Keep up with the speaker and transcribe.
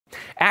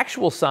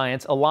Actual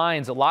science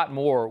aligns a lot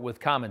more with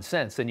common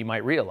sense than you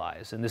might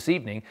realize. And this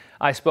evening,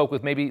 I spoke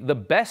with maybe the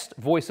best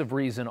voice of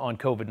reason on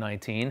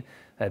COVID-19,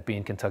 that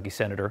being Kentucky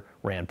Senator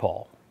Rand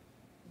Paul.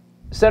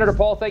 Senator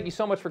Paul, thank you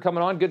so much for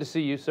coming on. Good to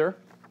see you, sir.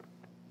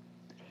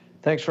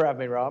 Thanks for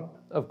having me, Rob.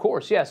 Of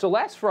course, yeah. So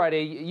last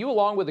Friday, you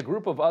along with a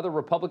group of other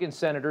Republican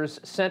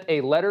senators sent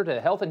a letter to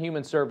Health and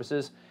Human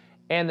Services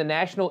and the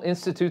National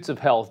Institutes of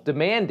Health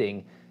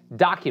demanding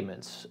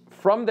documents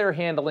from their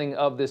handling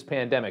of this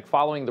pandemic,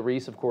 following the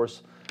release, of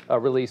course,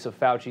 release of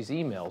Fauci's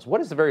emails.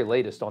 What is the very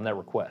latest on that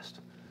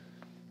request?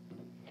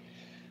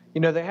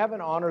 You know, they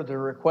haven't honored the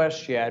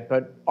request yet,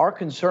 but our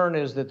concern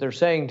is that they're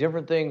saying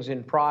different things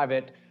in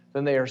private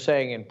than they are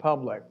saying in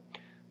public.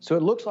 So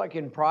it looks like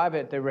in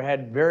private they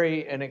had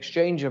an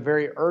exchange of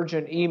very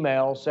urgent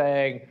emails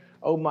saying,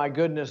 oh my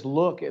goodness,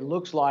 look, it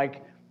looks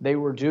like they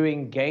were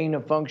doing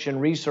gain-of-function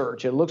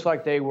research. It looks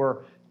like they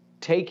were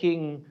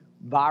taking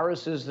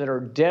viruses that are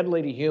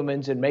deadly to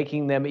humans and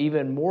making them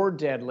even more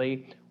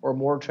deadly or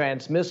more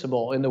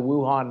transmissible in the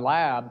Wuhan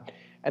lab.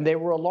 And they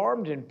were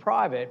alarmed in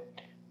private,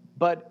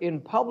 but in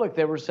public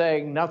they were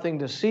saying nothing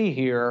to see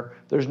here.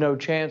 There's no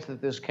chance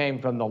that this came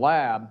from the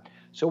lab.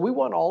 So we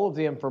want all of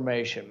the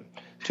information.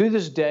 To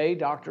this day,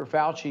 Dr.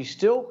 Fauci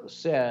still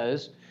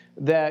says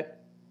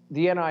that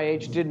the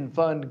NIH didn't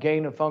fund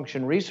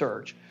gain-of-function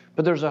research,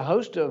 but there's a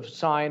host of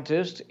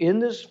scientists in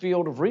this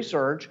field of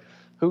research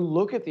who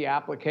look at the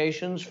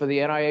applications for the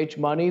NIH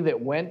money that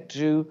went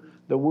to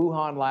the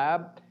Wuhan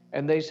lab,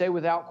 and they say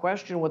without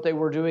question what they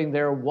were doing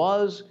there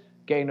was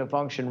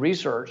gain-of-function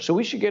research. So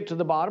we should get to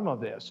the bottom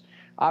of this.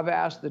 I've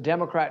asked the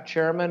Democrat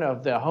chairman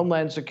of the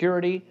Homeland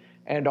Security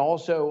and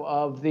also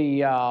of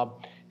the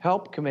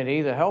health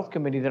committee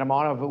that I'm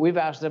on, but we've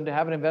asked them to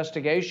have an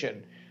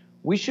investigation.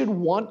 We should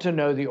want to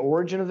know the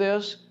origin of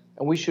this,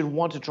 and we should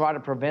want to try to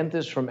prevent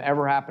this from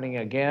ever happening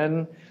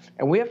again.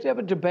 And we have to have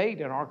a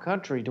debate in our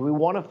country. Do we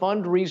want to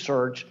fund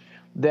research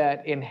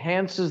that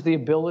enhances the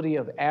ability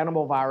of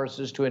animal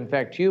viruses to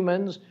infect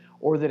humans,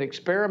 or that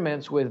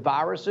experiments with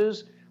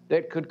viruses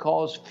that could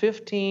cause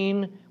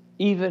 15,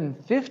 even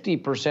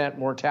 50%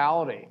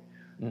 mortality?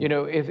 You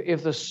know,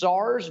 if the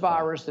SARS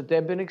virus that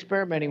they've been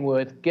experimenting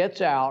with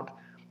gets out,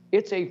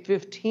 it's a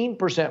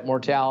 15%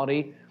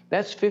 mortality.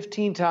 That's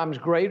 15 times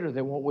greater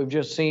than what we've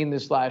just seen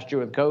this last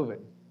year with COVID.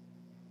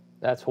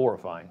 That's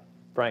horrifying.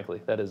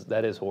 Frankly, that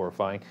is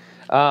horrifying.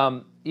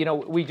 You know,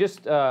 we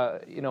just,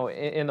 you know,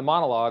 in the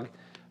monologue,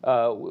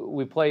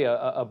 we play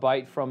a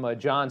bite from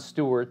Jon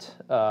Stewart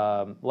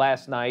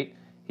last night.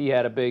 He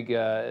had a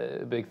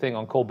big thing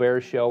on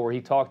Colbert's show where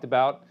he talked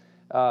about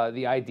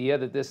the idea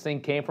that this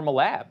thing came from a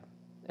lab.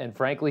 And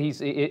frankly,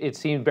 it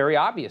seemed very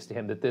obvious to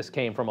him that this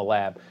came from a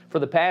lab. For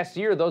the past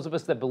year, those of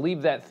us that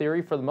believe that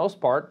theory, for the most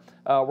part,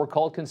 were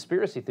called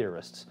conspiracy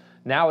theorists.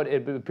 Now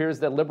it appears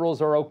that liberals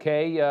are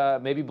okay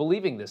maybe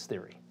believing this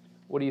theory.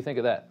 What do you think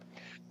of that?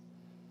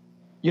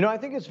 You know, I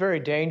think it's very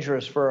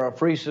dangerous for a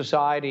free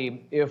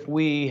society if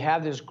we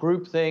have this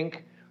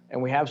groupthink and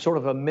we have sort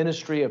of a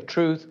ministry of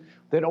truth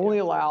that only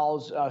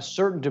allows a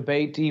certain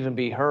debate to even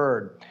be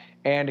heard.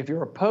 And if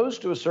you're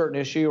opposed to a certain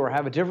issue or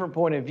have a different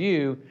point of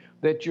view,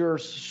 that you're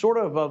sort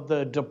of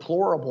the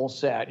deplorable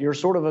set. You're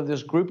sort of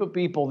this group of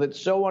people that's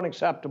so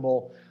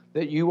unacceptable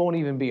that you won't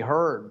even be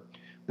heard.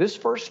 This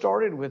first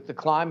started with the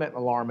climate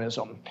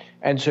alarmism.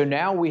 And so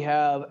now we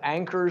have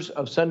anchors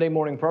of Sunday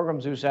morning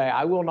programs who say,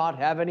 I will not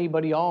have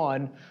anybody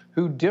on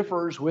who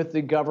differs with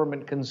the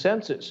government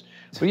consensus.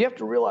 But you have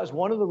to realize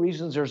one of the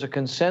reasons there's a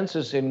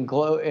consensus in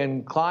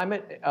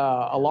climate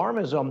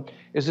alarmism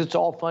is it's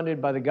all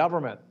funded by the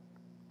government.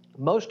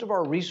 Most of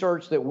our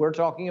research that we're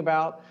talking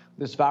about,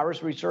 this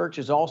virus research,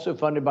 is also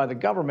funded by the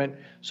government.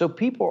 So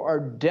people are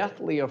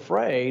deathly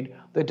afraid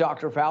that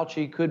Dr.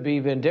 Fauci could be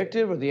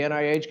vindictive or the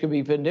NIH could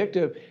be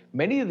vindictive.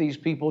 Many of these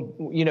people,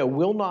 you know,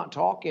 will not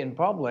talk in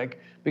public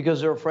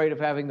because they're afraid of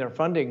having their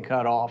funding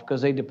cut off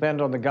because they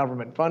depend on the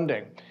government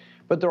funding.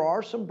 But there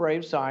are some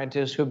brave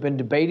scientists who have been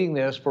debating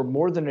this for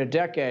more than a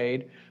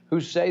decade who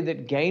say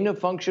that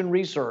gain-of-function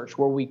research,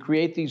 where we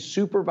create these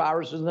super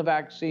viruses in the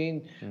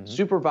vaccine,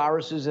 super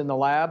viruses in the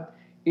lab,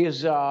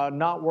 is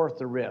not worth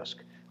the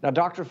risk. Now,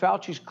 Dr.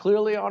 Fauci's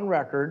clearly on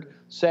record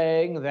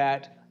saying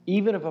that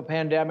even if a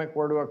pandemic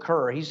were to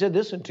occur, he said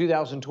this in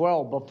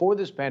 2012, before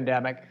this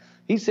pandemic,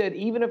 he said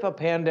even if a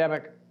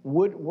pandemic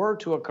were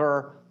to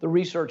occur, the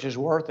research is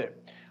worth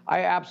it.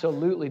 I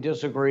absolutely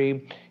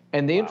disagree.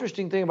 And the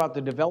interesting thing about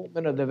the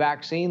development of the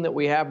vaccine that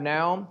we have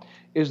now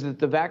is that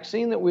the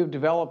vaccine that we've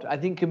developed, I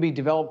think, can be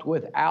developed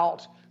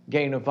without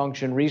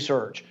gain-of-function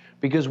research,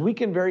 because we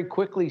can very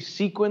quickly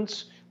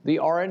sequence the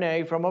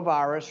RNA from a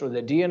virus or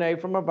the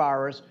DNA from a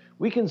virus.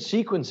 We can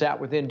sequence that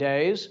within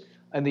days,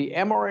 and the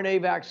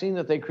mRNA vaccine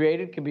that they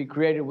created can be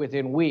created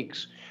within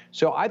weeks.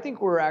 So I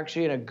think we're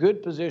actually in a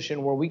good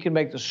position where we can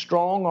make the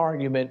strong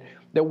argument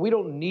that we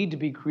don't need to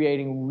be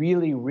creating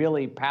really,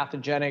 really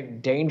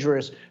pathogenic,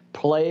 dangerous,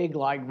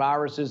 plague-like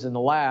viruses in the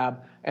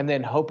lab and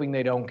then hoping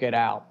they don't get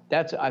out.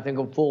 That's, I think,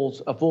 a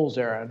fool's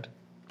errand.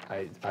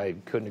 I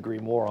couldn't agree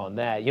more on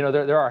that. You know,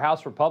 there are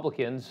House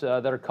Republicans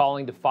that are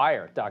calling to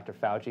fire Dr.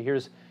 Fauci.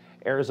 Here's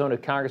Arizona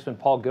Congressman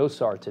Paul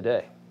Gosar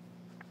today.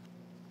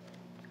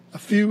 A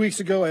few weeks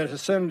ago at a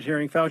Senate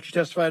hearing, Fauci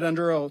testified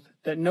under oath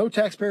that no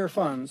taxpayer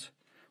funds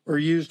were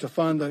used to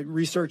fund the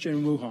research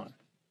in Wuhan.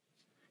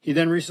 He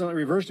then recently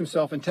reversed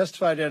himself and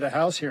testified at a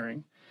House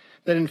hearing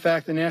that, in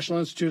fact, the National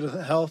Institute of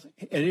Health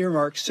had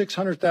earmarked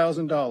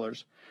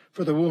 $600,000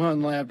 for the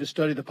Wuhan lab to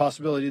study the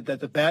possibility that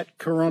the bat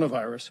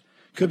coronavirus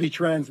could be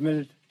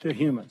transmitted to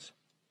humans.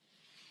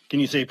 Can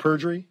you say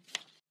perjury?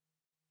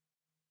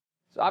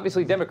 So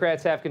obviously,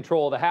 Democrats have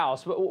control of the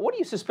House, but what do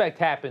you suspect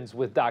happens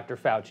with Dr.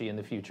 Fauci in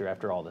the future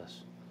after all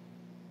this?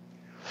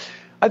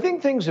 I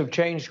think things have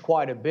changed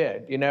quite a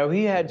bit. You know,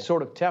 he had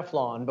sort of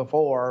Teflon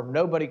before.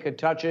 Nobody could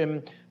touch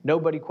him.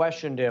 Nobody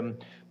questioned him.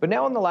 But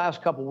now in the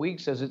last couple of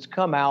weeks, as it's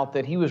come out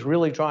that he was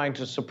really trying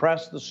to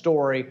suppress the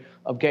story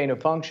of gain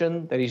of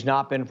function, that he's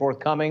not been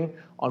forthcoming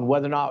on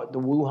whether or not the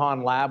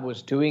Wuhan lab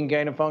was doing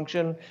gain of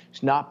function.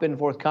 He's not been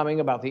forthcoming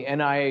about the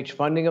NIH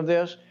funding of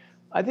this.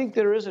 I think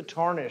there is a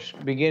tarnish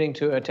beginning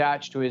to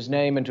attach to his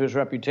name and to his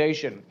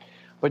reputation.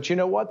 But you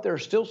know what? There are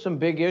still some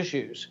big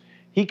issues.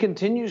 He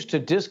continues to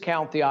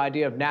discount the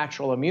idea of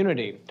natural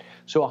immunity.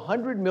 So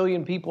 100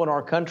 million people in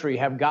our country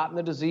have gotten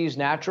the disease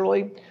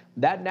naturally.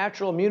 That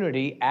natural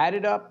immunity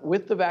added up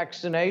with the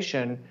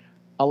vaccination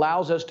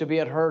allows us to be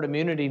at herd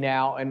immunity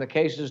now, and the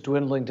cases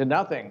dwindling to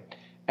nothing.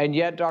 And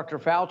yet Dr.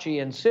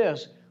 Fauci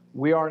insists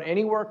we aren't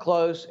anywhere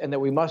close and that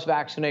we must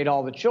vaccinate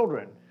all the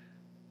children.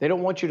 They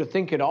don't want you to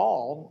think at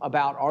all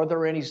about, are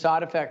there any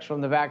side effects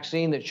from the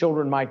vaccine that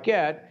children might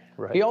get?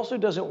 Right. He also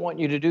doesn't want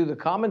you to do the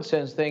common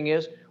sense thing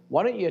is,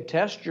 why don't you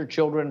test your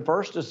children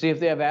first to see if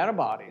they have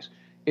antibodies?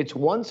 It's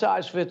one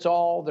size fits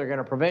all. They're going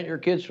to prevent your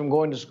kids from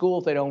going to school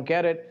if they don't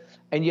get it.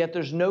 And yet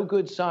there's no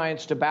good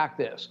science to back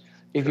this.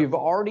 If you've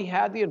already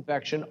had the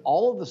infection,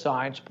 all of the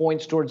science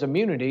points towards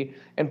immunity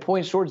and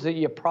points towards that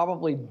you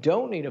probably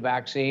don't need a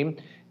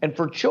vaccine. And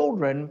for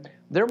children,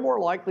 they're more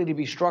likely to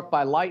be struck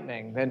by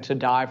lightning than to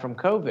die from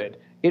COVID.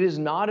 It is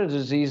not a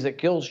disease that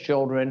kills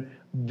children.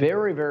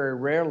 Very, very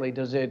rarely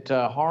does it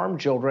harm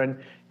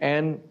children.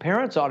 And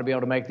parents ought to be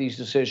able to make these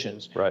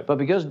decisions. Right. But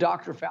because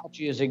Dr.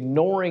 Fauci is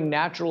ignoring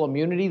natural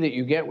immunity that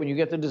you get when you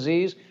get the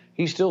disease,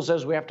 he still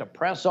says we have to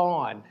press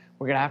on.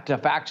 We're going to have to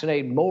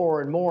vaccinate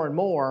more and more and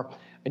more.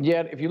 And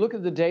yet, if you look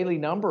at the daily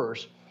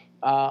numbers,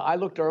 I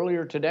looked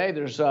earlier today,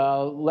 there's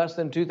less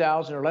than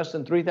 2,000 or less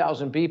than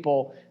 3,000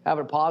 people have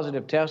a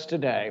positive test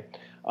today.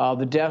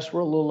 The deaths were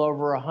a little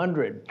over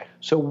 100.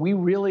 So we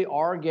really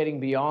are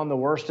getting beyond the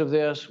worst of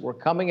this. We're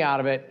coming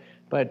out of it.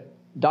 But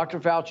Dr.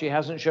 Fauci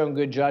hasn't shown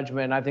good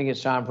judgment. I think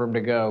it's time for him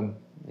to go.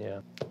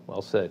 Yeah,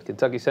 well said.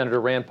 Kentucky Senator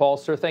Rand Paul,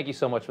 sir, thank you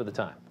so much for the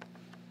time.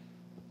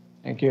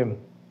 Thank you.